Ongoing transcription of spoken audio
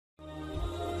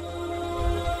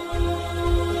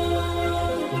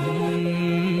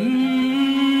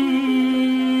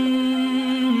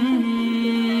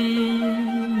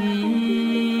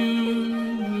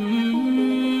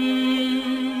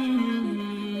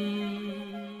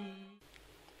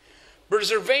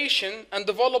preservation and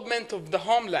development of the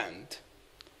homeland,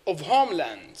 of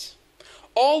homelands.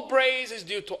 All praise is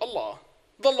due to Allah,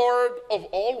 the Lord of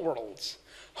all worlds,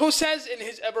 who says in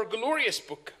his ever-glorious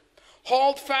book,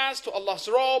 hold fast to Allah's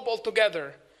robe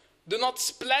altogether. Do not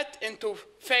split into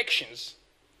factions.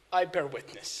 I bear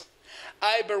witness.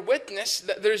 I bear witness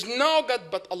that there is no God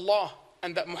but Allah,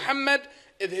 and that Muhammad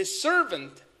is his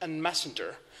servant and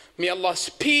messenger. May Allah's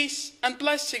peace and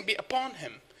blessing be upon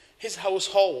him, his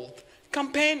household,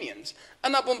 companions,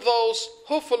 and upon those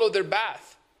who follow their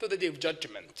path to the day of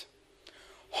judgment.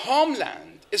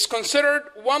 Homeland is considered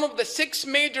one of the 6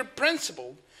 major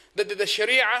principles that the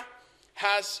Sharia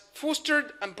has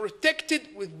fostered and protected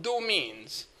with due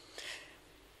means.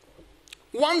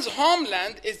 One's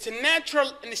homeland is a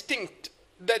natural instinct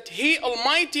that He,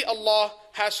 Almighty Allah,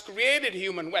 has created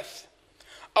human with.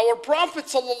 Our Prophet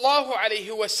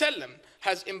ﷺ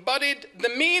has embodied the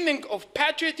meaning of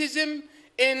patriotism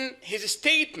in his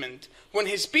statement when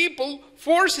his people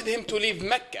forced him to leave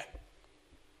Mecca.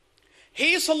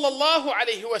 He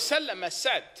ﷺ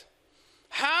said,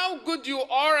 how good you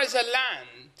are as a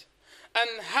land,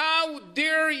 and how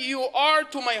dear you are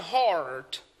to my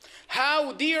heart.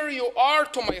 How dear you are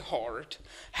to my heart.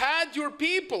 Had your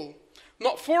people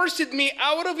not forced me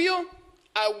out of you,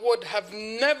 I would have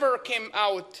never came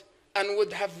out and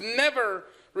would have never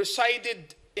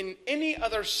resided in any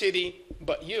other city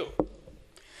but you.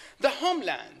 The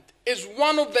homeland is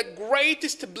one of the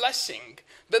greatest blessings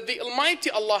that the Almighty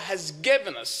Allah has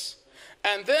given us.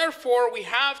 And therefore we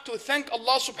have to thank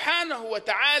Allah subhanahu wa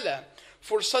ta'ala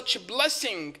for such a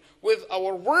blessing with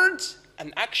our words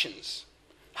and actions.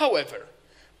 However,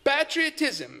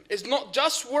 patriotism is not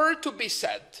just word to be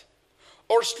said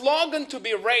or slogan to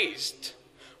be raised.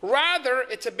 Rather,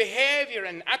 it's a behavior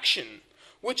and action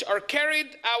which are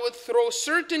carried out through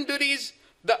certain duties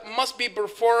that must be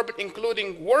performed,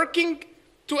 including working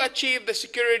to achieve the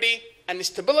security and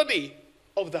stability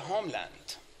of the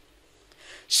homeland.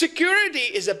 Security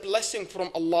is a blessing from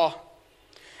Allah,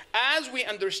 as we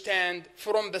understand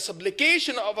from the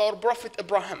supplication of our Prophet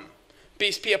Ibrahim,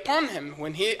 peace be upon him,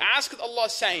 when he asked Allah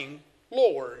saying,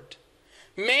 Lord,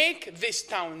 make this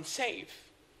town safe.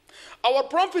 Our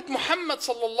Prophet Muhammad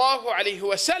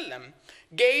ﷺ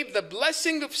gave the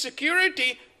blessing of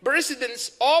security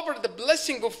precedence over the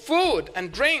blessing of food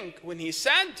and drink when he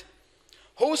said,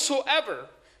 whosoever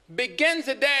begins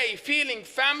the day feeling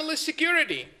family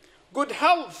security, good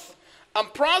health,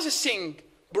 and processing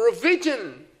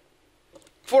provision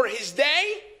for his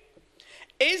day,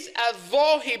 is as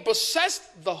though he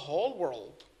possessed the whole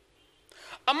world.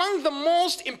 Among the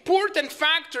most important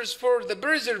factors for the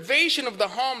preservation of the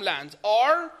homeland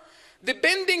are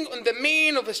depending on the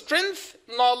mean of strength,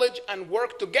 knowledge, and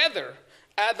work together.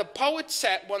 As the poet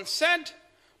once said,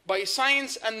 by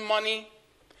science and money,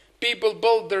 people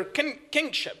build their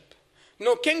kingship.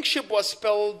 No kingship was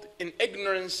built in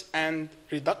ignorance and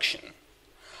reduction.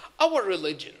 Our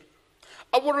religion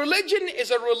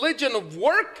is a religion of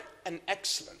work and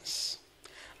excellence.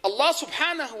 Allah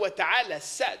subhanahu wa ta'ala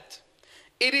said,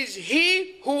 it is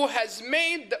He who has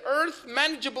made the earth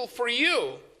manageable for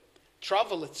you.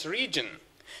 Travel its region,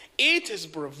 eat His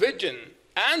provision,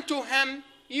 and to Him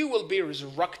you will be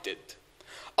resurrected.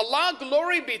 Allah,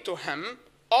 glory be to Him,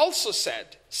 also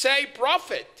said, say,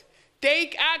 Prophet,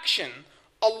 take action.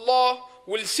 Allah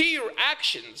will see your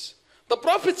actions. The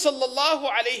Prophet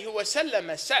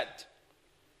ﷺ said,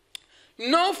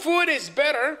 no food is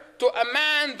better to a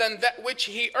man than that which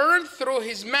he earned through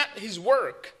his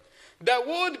work.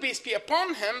 Dawood, peace be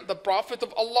upon him, the Prophet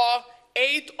of Allah,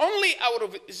 ate only out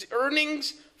of his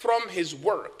earnings from his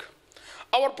work.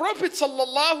 Our Prophet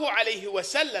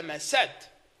ﷺ said,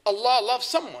 Allah loves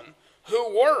someone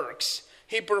who works.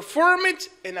 He performs it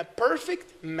in a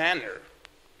perfect manner.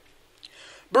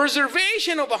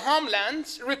 Preservation of the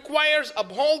homelands requires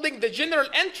upholding the general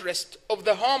interest of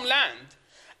the homeland,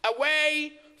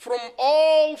 away from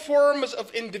all forms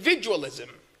of individualism,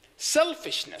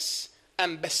 selfishness,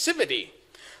 and passivity.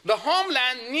 The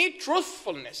homeland needs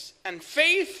truthfulness and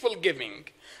faithful giving,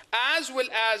 as well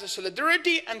as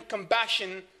solidarity and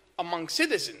compassion among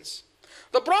citizens.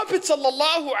 The Prophet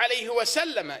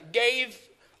ﷺ gave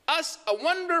us a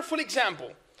wonderful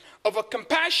example of a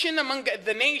compassion among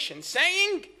the nation,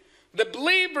 saying, the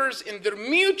believers in their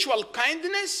mutual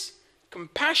kindness,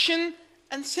 compassion,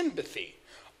 and sympathy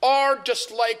are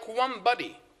just like one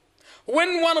body.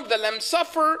 When one of the limbs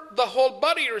suffers, the whole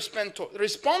body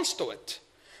responds to it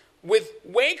with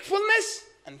wakefulness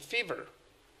and fever.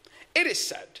 It is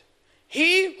said,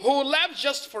 he who lives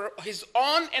just for his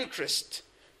own interest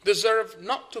deserves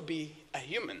not to be a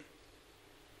human.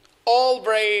 All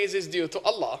praise is due to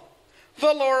Allah,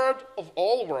 the Lord of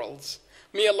all worlds.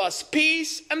 May Allah's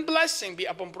peace and blessing be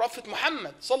upon Prophet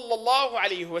Muhammad sallallahu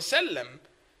alaihi wasallam,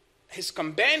 his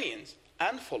companions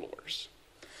and followers.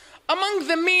 Among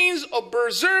the means of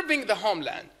preserving the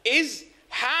homeland is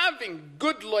having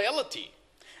good loyalty,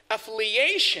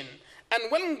 affiliation,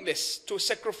 and willingness to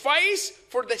sacrifice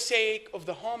for the sake of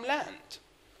the homeland,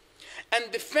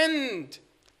 and defend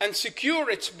and secure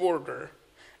its border,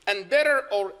 and deter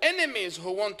our enemies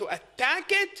who want to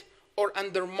attack it or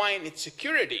undermine its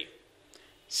security,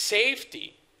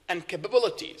 safety, and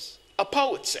capabilities. A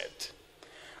poet said,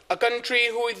 "A country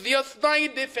whose youth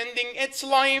died defending its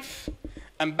life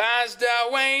and passed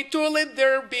away to let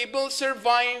their people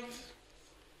survive."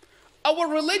 Our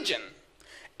religion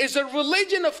is a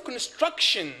religion of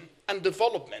construction and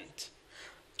development.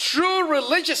 True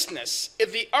religiousness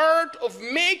is the art of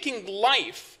making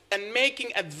life and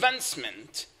making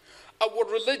advancement. Our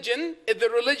religion is the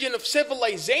religion of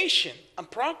civilization and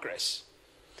progress.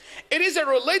 It is a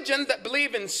religion that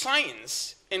believes in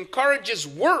science, encourages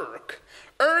work,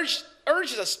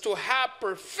 urges us to have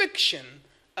perfection,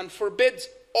 and forbids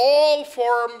all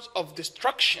forms of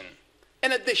destruction.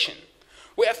 In addition,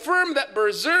 we affirm that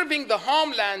preserving the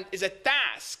homeland is a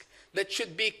task that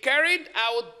should be carried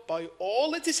out by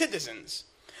all its citizens.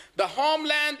 The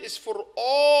homeland is for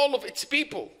all of its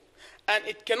people, and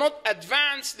it cannot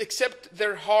advance except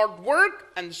their hard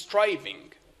work and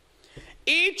striving.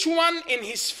 Each one in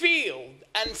his field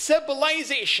and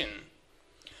civilization,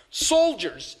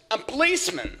 soldiers and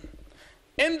policemen,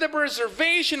 in the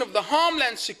preservation of the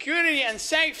homeland security and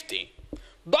safety,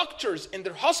 doctors in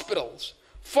their hospitals,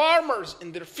 farmers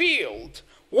in their field,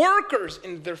 workers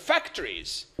in their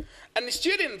factories, and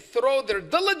students through their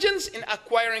diligence in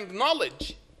acquiring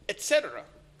knowledge, etc.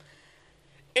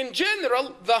 In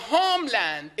general, the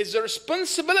homeland is the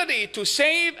responsibility to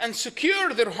save and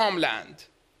secure their homeland.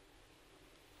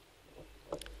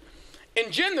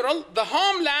 In general, the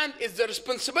homeland is the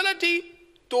responsibility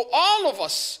to all of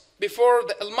us before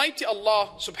the Almighty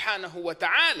Allah subhanahu wa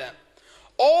ta'ala.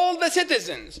 All the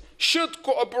citizens should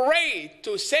cooperate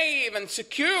to save and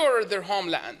secure their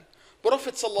homeland.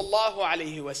 Prophet sallallahu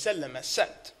alaihi wasallam has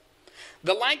said,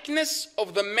 "The likeness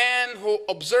of the man who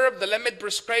observed the limit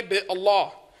prescribed by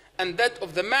Allah and that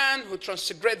of the man who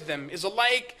transgressed them is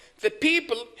alike the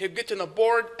people who get on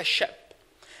board a ship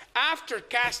after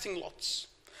casting lots.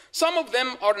 Some of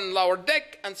them are in lower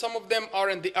deck and some of them are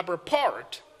in the upper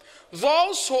part.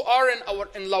 Those who are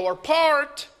in lower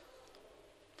part,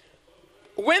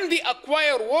 when they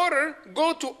acquire water,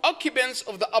 go to occupants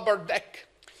of the upper deck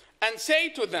and say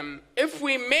to them, if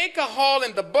we make a hole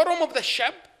in the bottom of the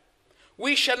ship,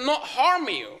 we shall not harm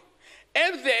you.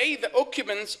 If they, the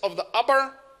occupants of the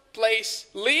upper place,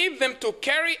 leave them to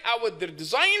carry out their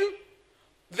design,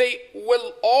 they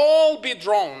will all be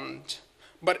drowned.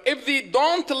 But if they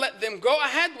don't let them go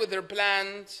ahead with their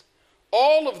plans,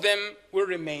 all of them will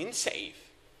remain safe."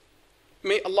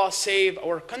 May Allah save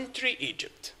our country,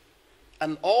 Egypt,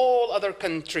 and all other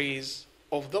countries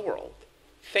of the world.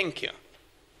 Thank you.